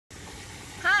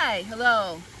Hi,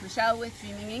 hello, Michelle with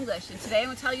Dreaming English, and today I'm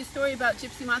going to tell you a story about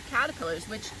Gypsy Moth caterpillars,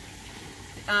 which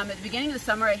at the beginning of the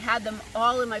summer I had them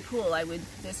all in my pool.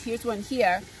 Here's one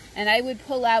here, and I would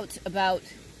pull out about,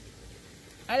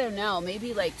 I don't know,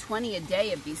 maybe like 20 a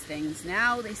day of these things.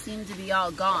 Now they seem to be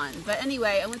all gone. But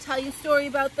anyway, I'm going to tell you a story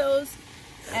about those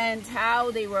and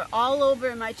how they were all over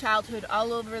in my childhood,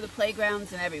 all over the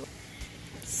playgrounds and everywhere.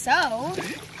 So,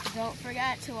 don't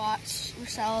forget to watch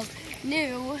Michelle's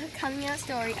new coming out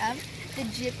story of the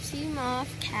Gypsy Moth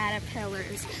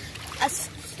caterpillars. A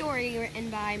story written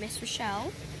by Miss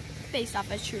Michelle, based off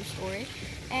a true story.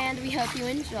 And we hope you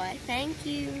enjoy. Thank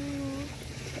you.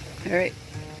 All right.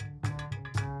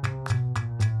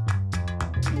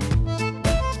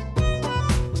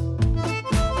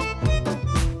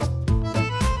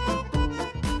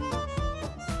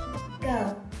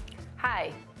 Go.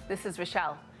 Hi, this is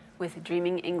Rochelle with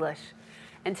Dreaming English,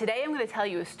 and today I'm going to tell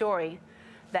you a story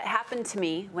that happened to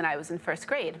me when I was in first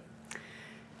grade.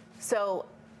 So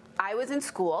I was in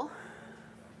school,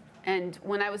 and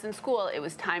when I was in school it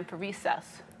was time for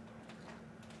recess,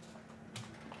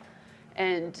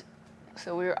 and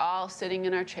so we were all sitting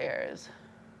in our chairs,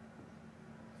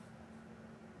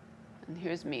 and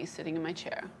here's me sitting in my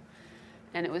chair,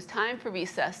 and it was time for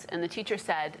recess, and the teacher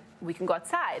said we can go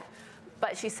outside.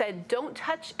 But she said, don't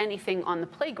touch anything on the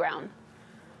playground,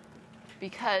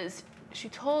 because she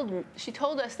told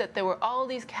us that there were all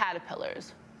these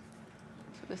caterpillars.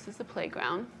 So this is the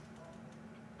playground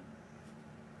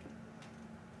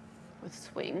with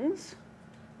swings.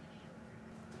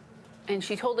 And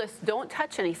she told us, don't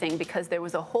touch anything, because there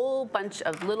was a whole bunch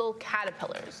of little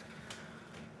caterpillars.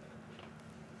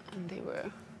 And they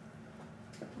were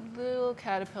little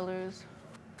caterpillars.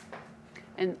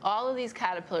 And all of these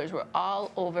caterpillars were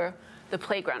all over the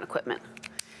playground equipment.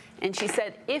 And she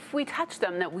said if we touched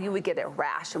them, that we would get a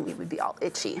rash and we would be all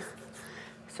itchy.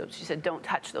 So she said, don't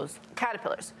touch those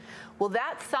caterpillars. Well,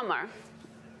 that summer,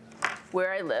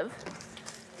 where I live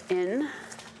in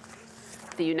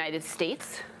the United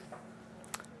States,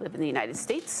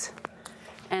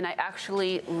 and I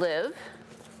actually live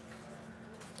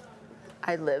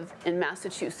in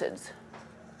Massachusetts.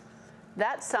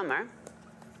 That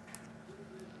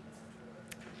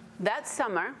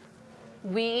summer,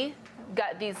 we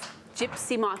got these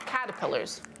Gypsy Moth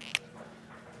caterpillars,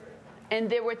 and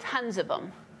there were tons of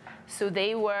them. So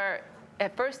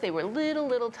at first they were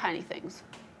little tiny things,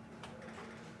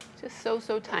 just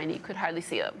so tiny, you could hardly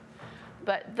see them.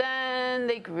 But then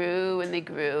they grew and they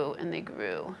grew and they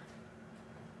grew.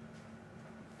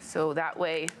 So that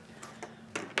way,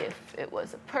 if it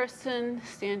was a person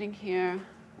standing here,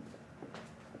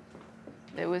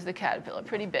 there was the caterpillar,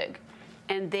 pretty big.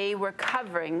 And they were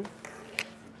covering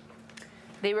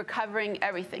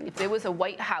everything. If there was a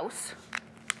white house,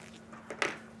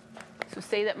 so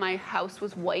say that my house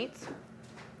was white.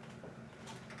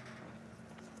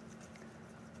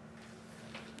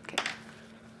 Okay.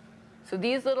 So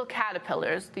these little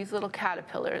caterpillars,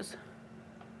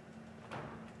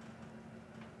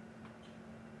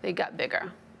 they got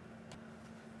bigger.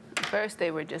 At first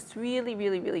they were just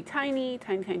really tiny,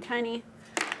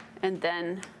 and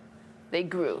then they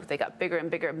grew. They got bigger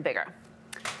and bigger and bigger.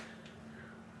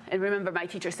 And remember, my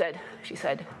teacher said,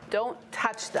 don't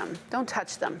touch them,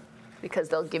 because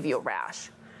they'll give you a rash.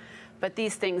 But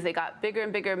these things, they got bigger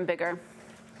and bigger and bigger,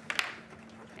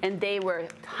 and they were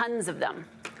tons of them,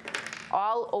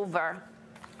 all over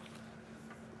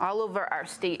our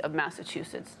state of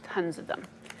Massachusetts, tons of them.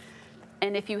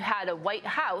 And if you had a white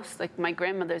house, like my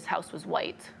grandmother's house was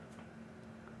white,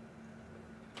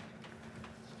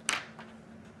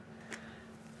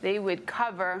 they would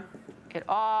cover it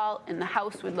all, and the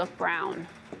house would look brown.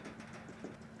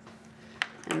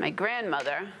 And my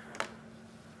grandmother,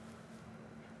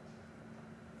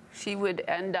 she would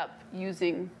use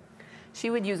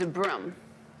a broom.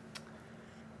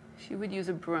 She would use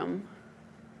a broom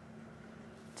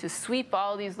to sweep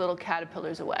all these little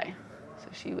caterpillars away. So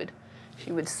she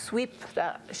would sweep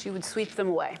them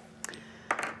away.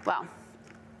 Well,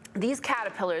 these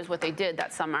caterpillars, what they did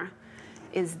that summer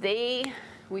is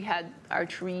we had our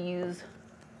trees.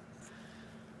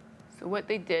 So what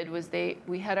they did was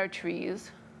we had our trees.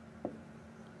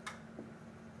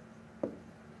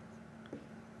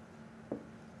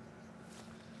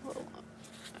 We'll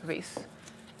erase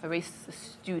the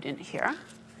student here.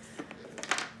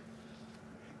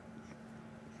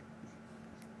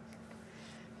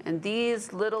 And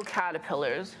these little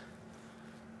caterpillars,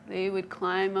 they would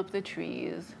climb up the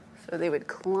trees. So they would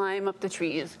climb up the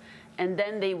trees, and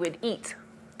then they would eat.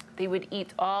 They would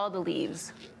eat all the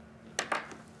leaves.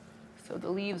 So the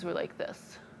leaves were like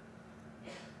this.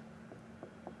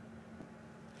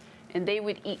 And they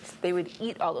would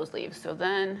eat all those leaves. So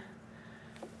then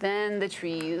the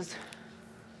trees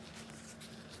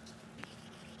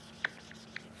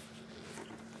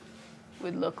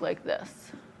would look like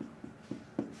this.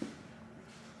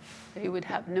 They would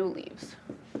have no leaves.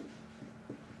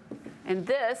 And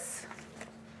this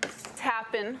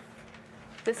happened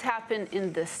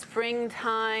in the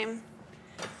springtime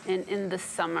and in the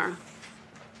summer.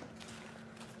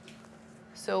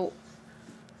 So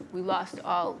we lost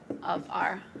all of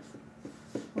our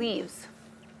leaves.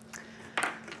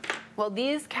 Well,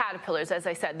 these caterpillars, as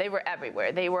I said, they were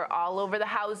everywhere. They were all over the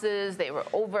houses. They were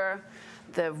over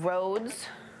the roads.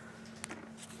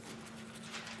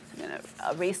 So I'm going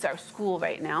to erase our school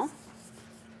right now.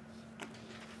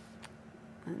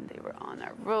 And they were on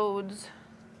our roads.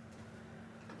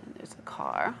 And there's a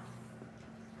car.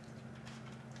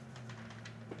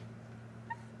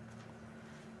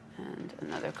 And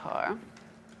another car.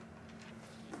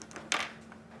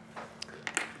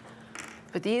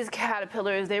 But these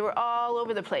caterpillars, they were all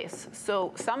over the place.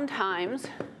 So sometimes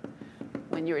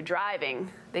when you were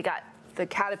driving, the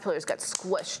caterpillars got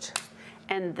squished.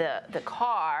 And the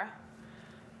car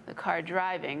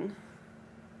driving,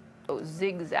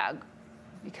 zigzag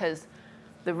because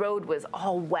the road was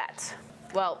all wet.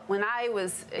 Well, when I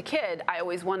was a kid, I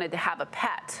always wanted to have a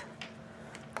pet.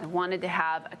 I wanted to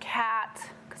have a cat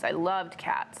because I loved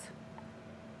cats.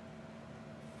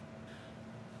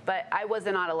 But I was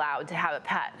not allowed to have a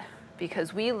pet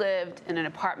because we lived in an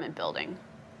apartment building.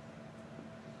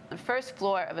 The first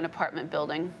floor of an apartment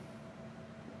building.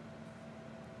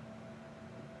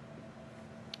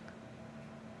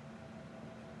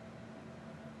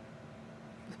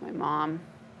 With my mom.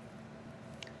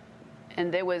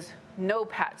 And there was no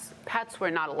pets. Pets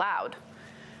were not allowed.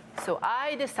 So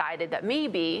I decided that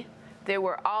maybe there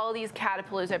were all these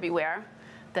caterpillars everywhere,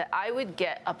 that I would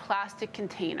get a plastic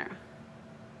container.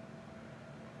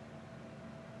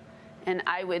 And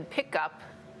I would pick up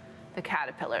the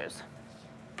caterpillars.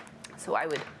 So I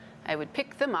would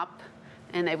pick them up,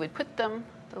 and I would put them,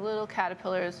 the little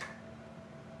caterpillars,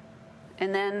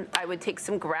 and then I would take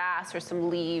some grass or some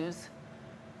leaves.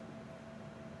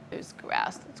 There's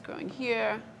grass that's growing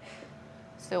here.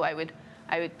 So I would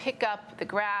pick up the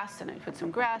grass, and I'd put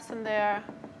some grass in there.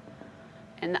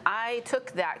 And I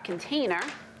took that container,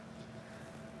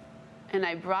 and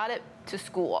I brought it to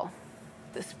school.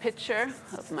 This picture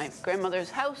of my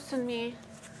grandmother's house and me.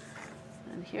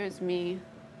 And here's me.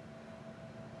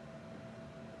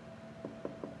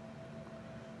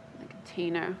 The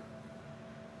container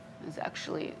is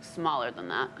actually smaller than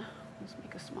that. Let's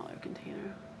make a smaller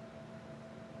container.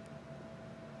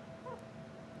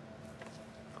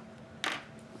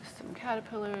 With some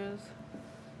caterpillars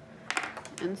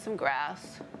and some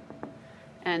grass.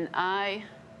 And I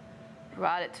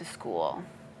brought it to school.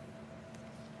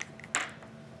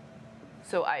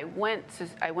 So I went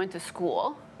to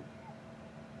school.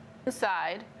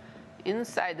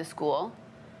 Inside the school,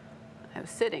 I was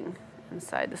sitting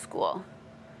inside the school.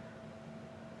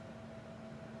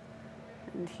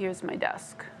 And here's my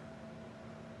desk.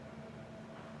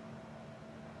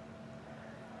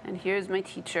 And here's my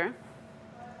teacher.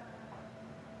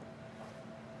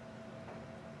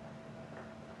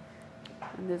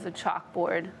 And there's a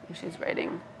chalkboard, and she's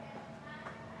writing.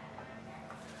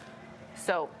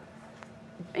 So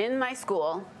in my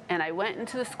school, and I went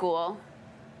into the school,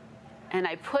 and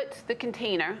I put the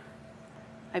container,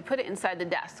 I put it inside the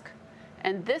desk.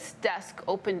 And this desk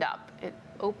opened up. It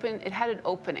had an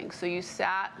opening, so you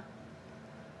sat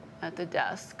at the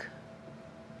desk.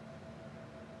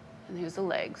 And here's the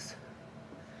legs.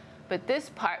 But this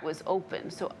part was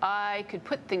open, so I could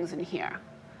put things in here.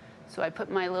 So I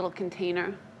put my little container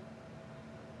with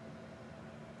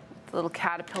the little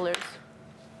caterpillars.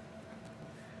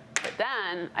 But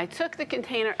then I took the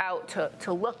container out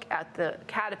to look at the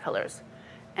caterpillars,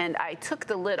 and I took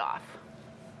the lid off.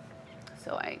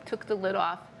 So I took the lid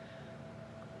off,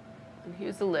 and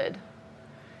here's the lid.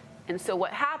 And so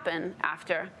what happened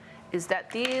after is that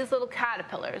these little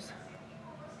caterpillars,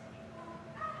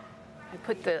 I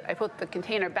put the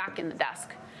container back in the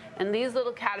desk, and these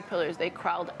little caterpillars, they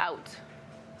crawled out,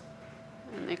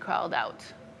 and they crawled out,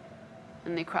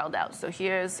 and they crawled out. So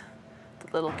here's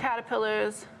the little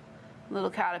caterpillars,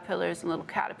 little caterpillars, and little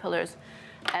caterpillars.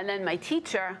 And then my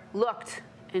teacher looked,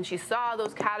 and she saw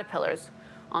those caterpillars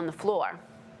on the floor.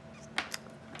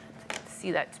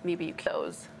 See that? Maybe you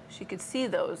those. She could see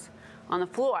those on the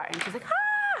floor, and she's like,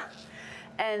 ah!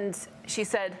 And she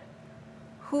said,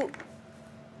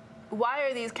 why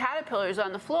are these caterpillars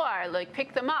on the floor? Like,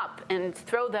 pick them up and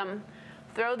throw them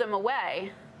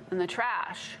away in the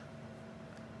trash.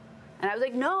 And I was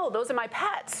like, no, those are my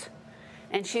pets.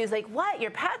 And she was like, what,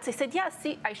 your pets? I said, yes.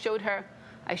 See, I showed her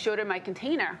my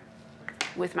container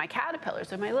with my caterpillars.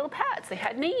 They're my little pets. They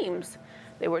had names.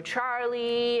 They were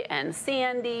Charlie and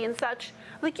Sandy and such.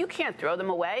 I'm like, you can't throw them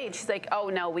away. And she's like, oh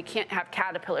no, we can't have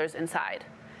caterpillars inside.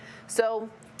 So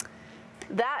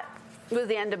that was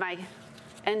the end of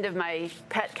my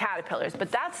pet caterpillars.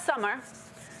 But that summer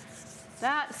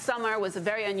was a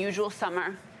very unusual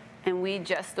summer, and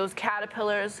those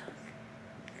caterpillars,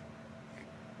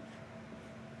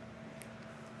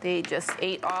 they just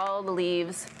ate all the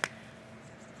leaves.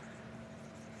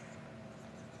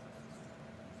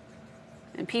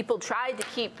 And people tried to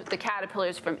keep the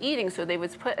caterpillars from eating, so they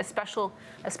would put a special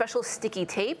sticky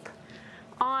tape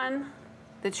on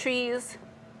the trees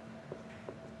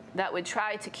that would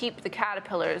try to keep the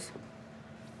caterpillars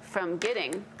from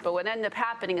getting. But what ended up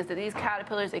happening is that these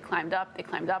caterpillars, they climbed up.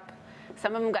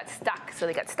 Some of them got stuck, so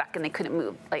they got stuck and they couldn't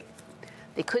move. Like,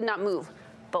 they could not move.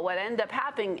 But what ended up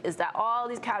happening is that all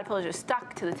these caterpillars are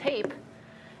stuck to the tape,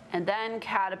 and then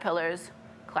caterpillars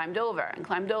climbed over and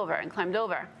climbed over and climbed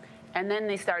over. And then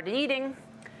they started eating,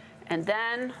 and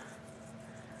then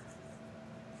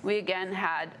we again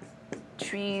had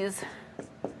trees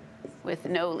with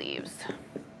no leaves.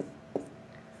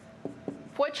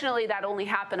 Fortunately, that only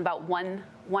happened about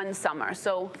one summer.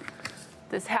 So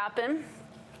this happened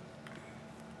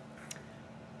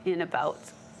in about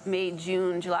May,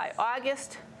 June, July,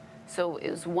 August. So it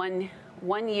was one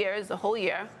year, is the whole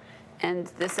year. And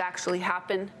this actually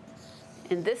happened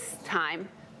in this time,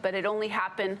 but it only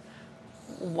happened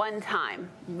one time.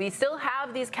 We still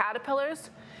have these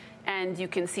caterpillars, and you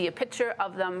can see a picture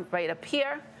of them right up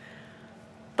here,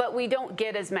 but we don't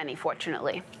get as many,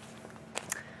 fortunately.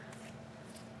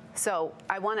 So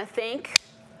I want to thank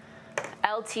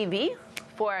LTV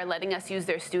for letting us use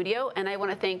their studio, and I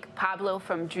want to thank Pablo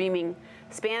from Dreaming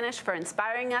Spanish for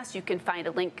inspiring us. You can find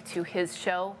a link to his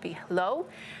show below.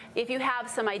 If you have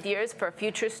some ideas for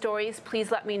future stories,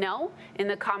 please let me know in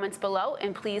the comments below,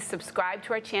 and please subscribe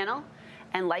to our channel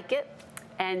and like it,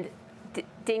 and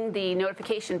ding the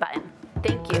notification button.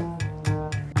 Thank you.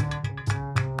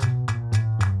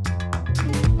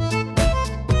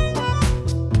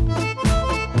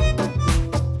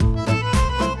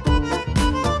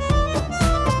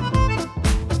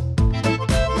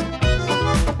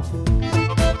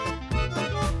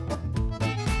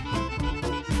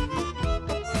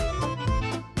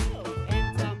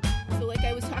 So like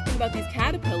I was talking about these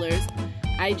caterpillars,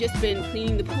 I just been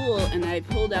cleaning the pool, and I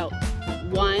pulled out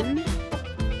 1,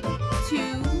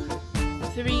 2,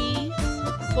 3,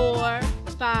 4,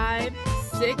 5,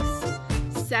 6,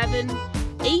 7,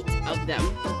 8 of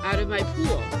them out of my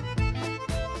pool.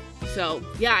 So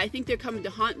yeah, I think they're coming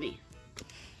to haunt me.